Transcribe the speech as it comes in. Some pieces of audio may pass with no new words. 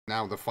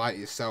Now, the fight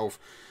itself,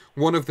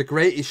 one of the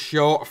greatest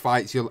short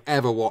fights you'll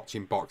ever watch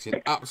in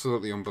boxing.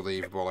 Absolutely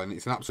unbelievable, and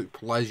it's an absolute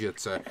pleasure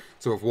to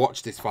have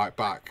watched this fight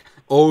back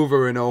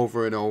over and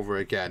over and over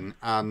again.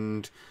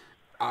 And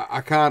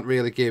I can't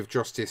really give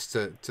justice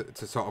to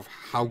sort of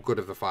how good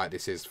of the fight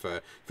this is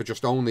for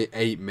just only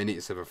 8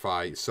 minutes of a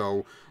fight.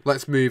 So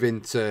let's move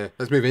into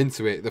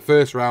it. The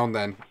first round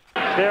then.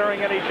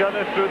 Staring at each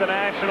other through the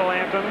national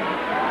anthem.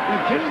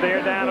 To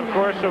stare down, of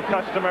course, so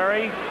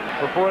customary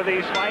before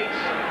these fights.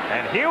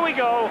 And here we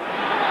go.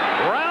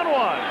 Round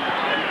one.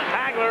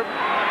 Hagler,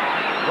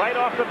 right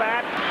off the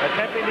bat,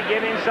 attempting to get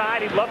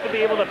inside. He'd love to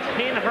be able to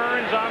pin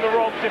Hearns on the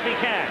ropes if he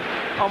can.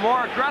 A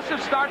more aggressive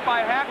start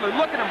by Hagler.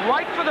 Look at him,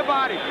 right for the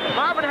body.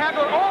 Marvin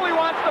Hagler only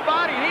wants the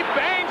body, and he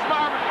bangs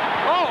Marvin.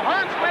 Oh,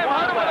 Hearns may have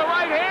hurt him with the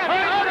right hand.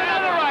 Hearns with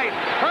another right.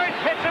 Hearns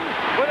hits him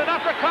with an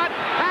uppercut.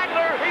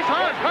 Hagler, he's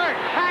hurt.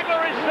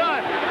 Hagler is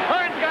done.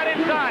 Hearns got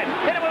inside.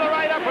 Hit him with a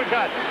right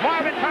uppercut.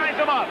 Marvin ties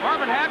him up.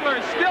 Marvin Hagler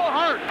is still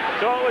hurt.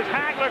 So it was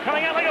Hagler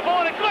coming out like a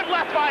bullet. A good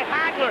left by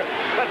Hagler,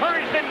 but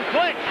Hearns didn't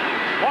flinch.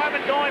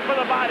 Marvin going for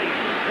the body.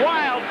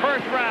 Wild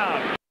first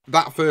round.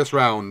 That first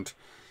round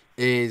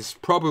is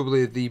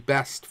probably the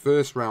best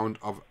first round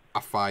of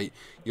a fight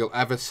you'll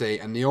ever see,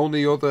 and the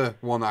only other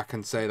one I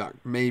can say that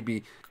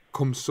maybe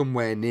comes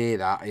somewhere near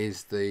that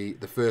is the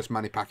first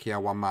Manny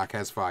Pacquiao Juan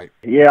Marquez fight.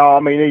 Yeah, I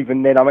mean,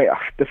 even then, I mean,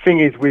 the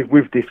thing is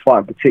with this fight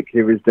in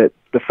particular is that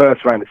the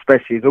first round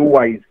especially is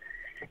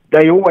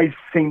they always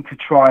seem to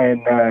try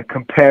and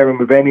compare them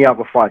with any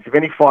other fights. If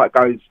any fight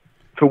goes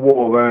to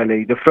war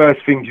early, the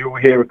first things you'll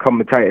hear a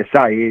commentator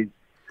say is,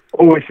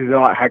 "Oh, this is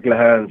like Hagler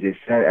Hearns is,"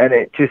 and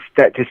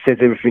that just says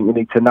everything you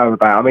need to know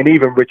about. I mean,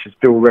 even Richard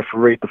Steele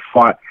refereed the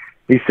fight.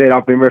 He said,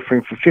 "I've been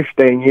refereeing for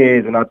 15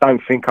 years, and I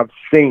don't think I've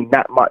seen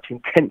that much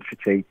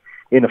intensity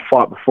in a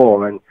fight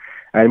before."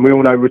 And we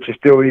all know Richard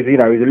Steele is, he's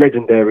a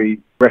legendary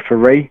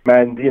referee,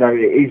 and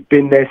he's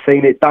been there,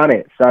 seen it, done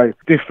it. So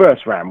this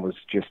first round was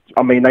just,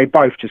 I mean, they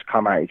both just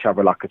come at each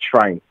other like a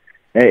train.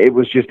 It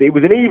was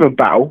an even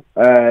battle.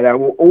 That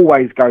will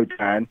always go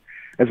down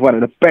as one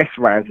of the best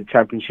rounds of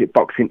championship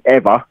boxing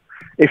ever,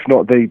 if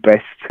not the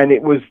best. And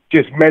it was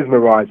just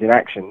mesmerising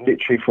action,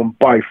 literally from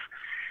both.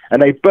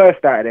 And they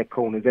burst out of their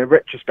corners, their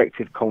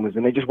retrospective corners,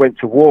 and they just went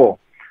to war.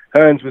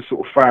 Hearns was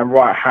sort of throwing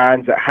right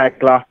hands at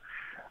Hagler,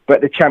 but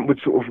the champ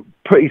would sort of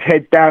put his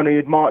head down and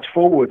he'd march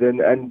forward.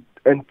 And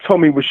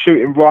Tommy was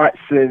shooting rights,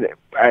 and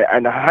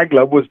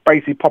Hagler was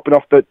basically popping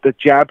off the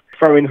jab,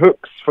 throwing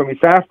hooks from his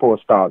southpaw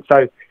stance.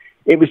 So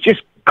it was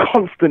just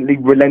constantly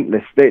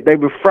relentless. They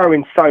were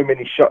throwing so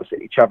many shots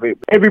at each other.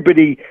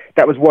 Everybody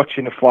that was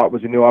watching the fight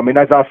was in awe. I mean,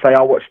 as I say,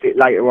 I watched it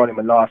later on in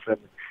my life, and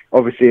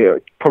obviously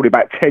probably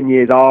about 10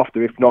 years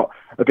after, if not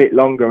a bit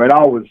longer, and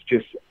I was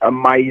just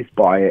amazed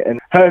by it. And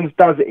Hearns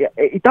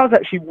does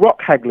actually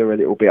rock Hagler a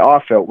little bit, I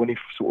felt, when he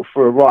sort of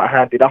threw a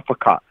right-handed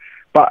uppercut.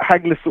 But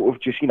Hagler sort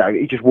of just,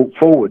 he just walked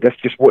forward. That's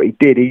just what he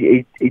did.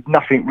 He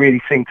nothing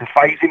really seemed to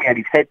faze him. He had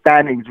his head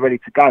down and he was ready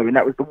to go. And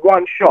that was the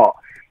one shot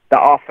that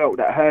I felt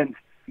that Hearns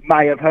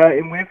may have hurt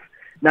him with.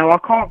 Now,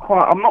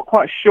 I'm not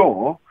quite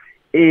sure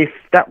if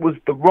that was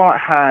the right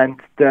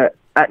hand that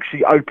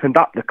actually opened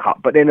up the cut,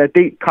 but then a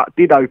deep cut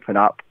did open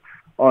up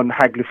on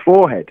Hagler's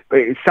forehead.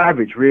 It was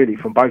savage, really,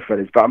 from both of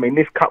us. But I mean,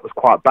 this cut was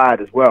quite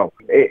bad as well.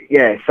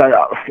 I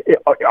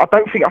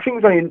think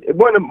it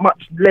wasn't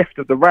much left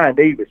of the round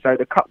either. So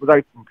the cut was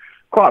open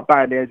quite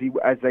badly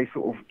as they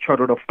sort of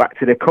trotted off back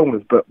to their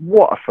corners. But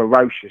what a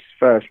ferocious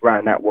first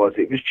round that was!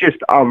 It was just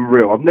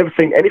unreal. I've never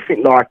seen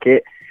anything like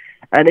it.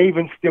 And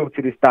even still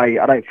to this day,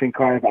 I don't think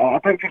I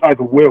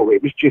ever will.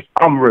 It was just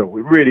unreal.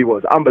 It really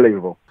was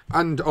unbelievable.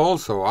 And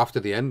also,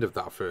 after the end of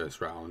that first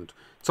round,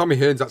 Tommy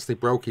Hearns actually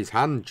broke his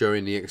hand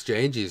during the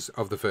exchanges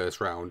of the first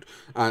round.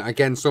 And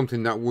again,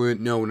 something that weren't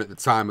known at the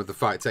time of the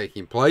fight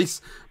taking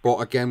place, but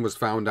again was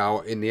found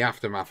out in the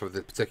aftermath of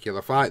the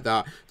particular fight.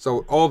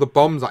 So all the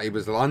bombs that he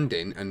was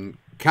landing and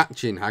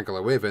catching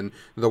Hagler with, and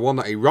the one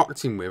that he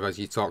rocked him with, as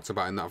you talked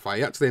about in that fight,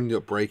 he actually ended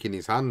up breaking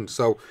his hand.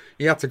 So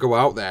he had to go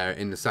out there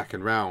in the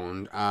second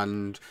round,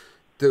 and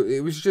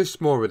it was just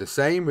more of the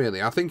same,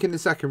 really. I think in the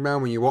second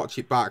round, when you watch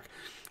it back,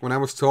 when I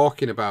was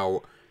talking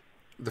about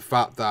the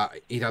fact that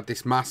he'd had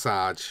this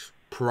massage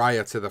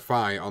prior to the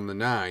fight on the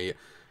night,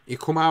 he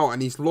come out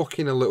and he's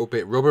looking a little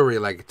bit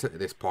rubbery-legged at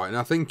this point. And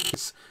I think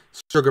it's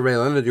Sugar Ray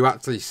Leonard who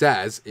actually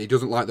says he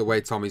doesn't like the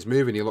way Tommy's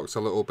moving. He looks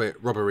a little bit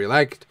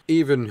rubbery-legged.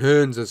 Even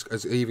Hearns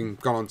has even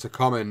gone on to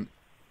comment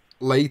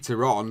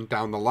later on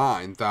down the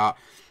line that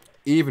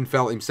he even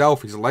felt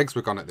himself his legs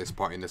were gone at this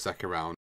point in the second round.